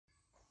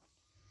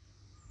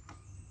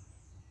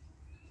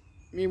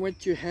me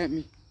want you to help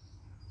me.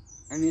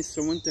 I need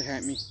someone to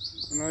help me.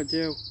 And I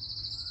do.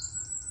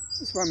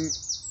 That's why I'm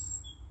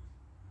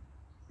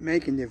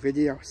making the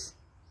videos.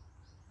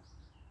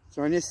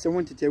 So I need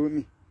someone to do with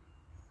me.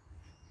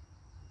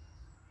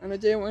 And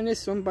I need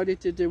somebody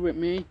to do with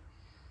me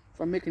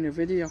for making a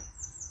video.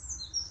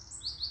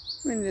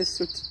 When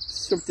there's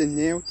something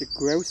new to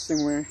go out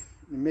somewhere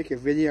and make a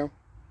video.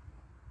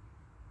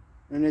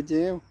 And I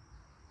do.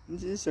 I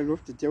just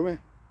love to do it.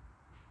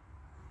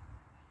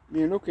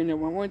 You're looking at, I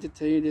want to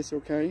tell you this,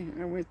 okay?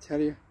 I want to tell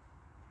you.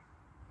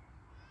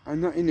 I'm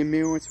not in the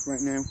mood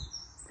right now.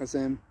 Because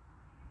I'm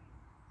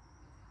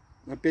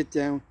a bit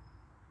down.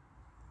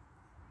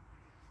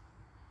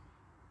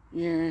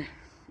 Yeah,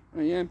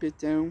 I am a bit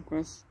down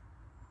because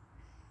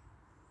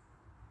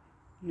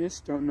I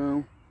just don't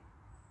know.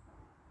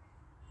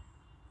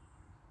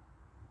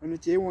 And I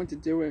do want to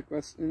do it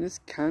because I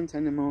just can't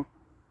anymore.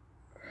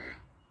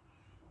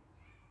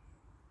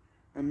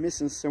 I'm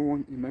missing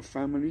someone in my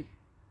family.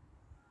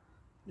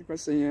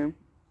 Because I am.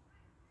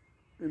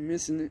 I'm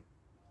missing it.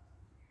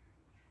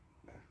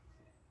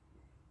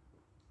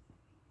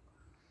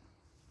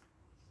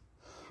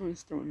 I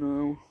just don't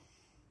know.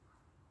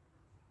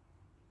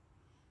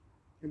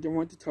 I don't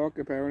want to talk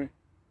about it.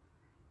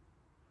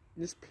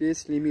 Just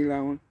please leave me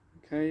alone,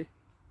 okay?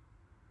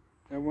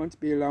 I want to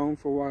be alone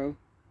for a while.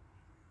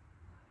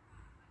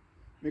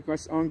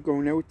 Because I'm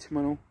going out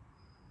tomorrow.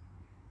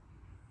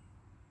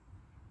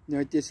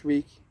 Not this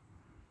week.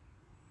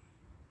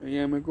 I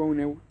am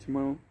going out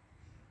tomorrow.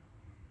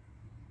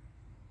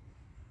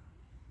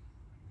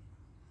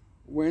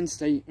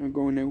 Wednesday I'm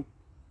going out.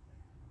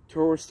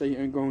 Thursday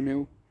I'm going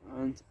out.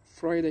 And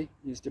Friday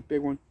is the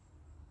big one.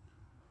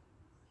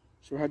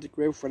 So I had to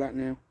go out for that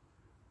now.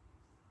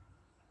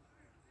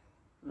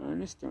 I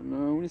just don't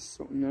know. This is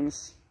something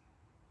else.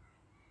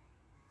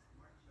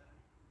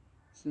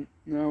 So,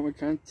 no, I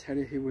can't tell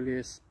you who it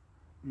is.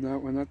 No,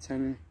 we're not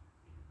telling you.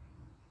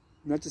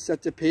 Not to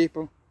set the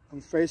people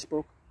on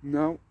Facebook.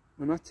 No,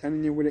 we're not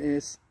telling you what it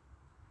is.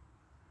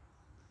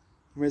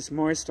 It's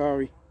my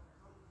story.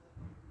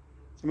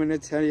 So I'm going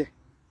to tell you.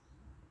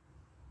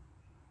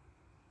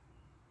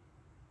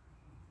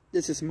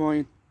 This is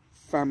my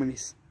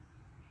family's.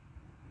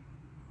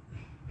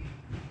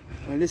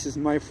 And this is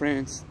my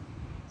friends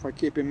for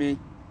keeping me.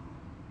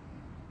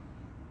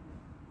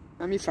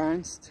 And my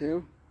fans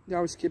too. They're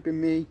always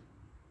keeping me,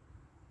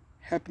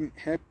 helping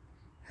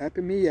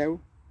me out.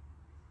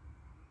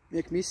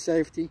 Make me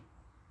safety.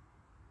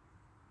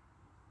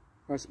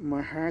 Because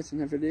my heart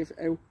never live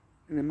out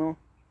anymore.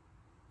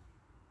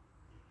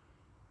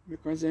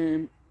 Because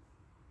you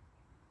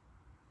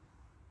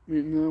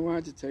know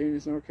what to tell you,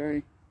 it's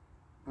okay.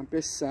 I'm a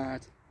bit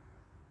sad.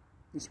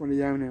 That's what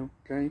I am now,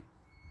 okay?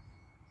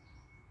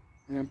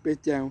 And I'm a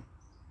bit down.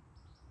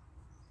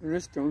 I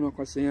just don't know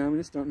because I am, I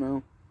just don't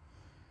know.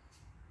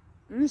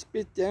 I'm just a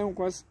bit down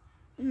because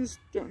I just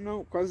don't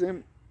know because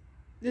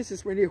this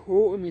is really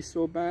hurting me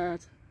so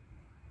bad.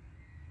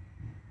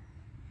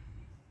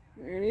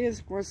 It is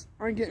because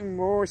I'm getting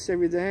worse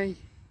every day.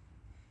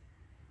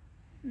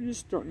 I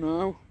just don't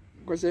know.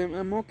 Because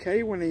I'm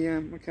okay when I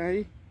am,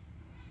 okay?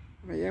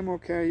 I am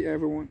okay,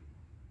 everyone.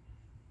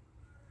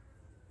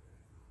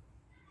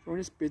 So I'm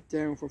just a bit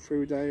down for a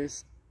few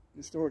days.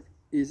 It's not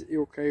easy,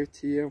 okay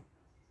to you.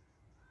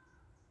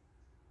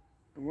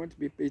 I want to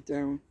be a bit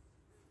down.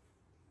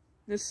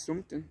 There's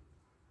something.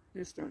 I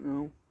just don't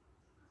know.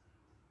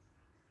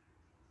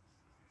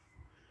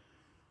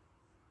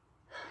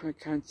 I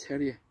can't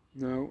tell you.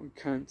 No, I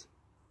can't.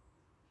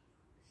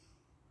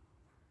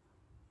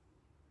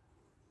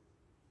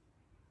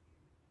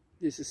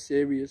 This is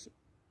serious.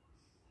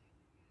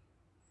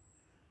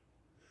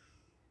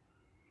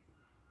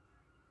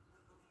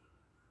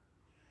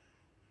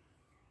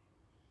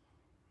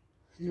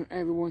 You know,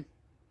 everyone,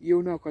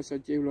 you know because I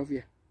do love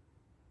you.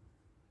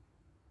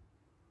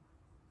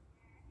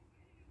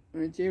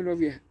 I do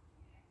love you.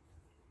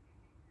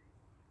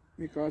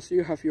 Because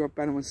you have your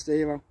balance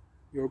stable.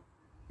 You're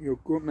a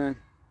good man.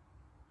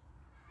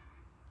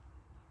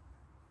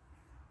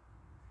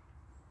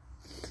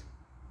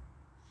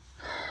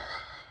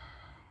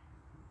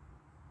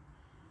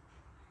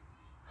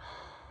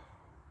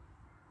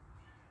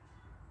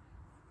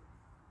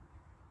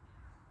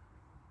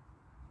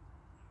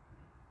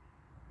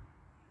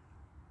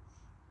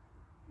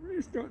 I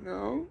just don't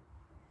know.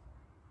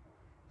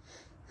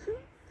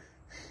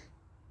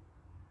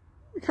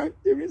 I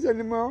can't do this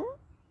anymore.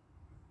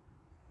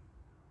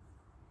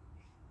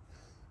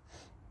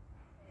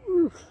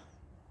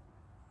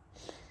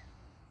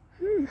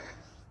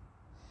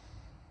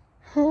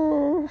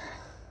 Oh,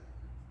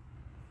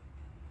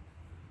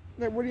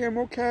 that Willie, I'm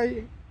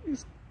okay.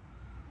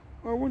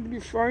 I want to be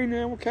fine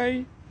now,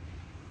 okay?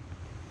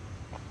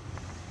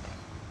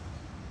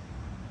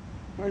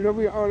 I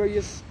love you, all of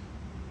you.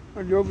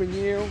 I'm loving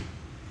you.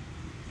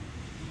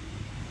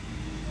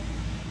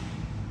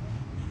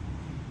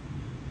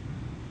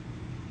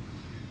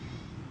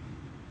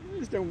 I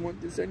just don't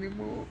want this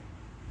anymore.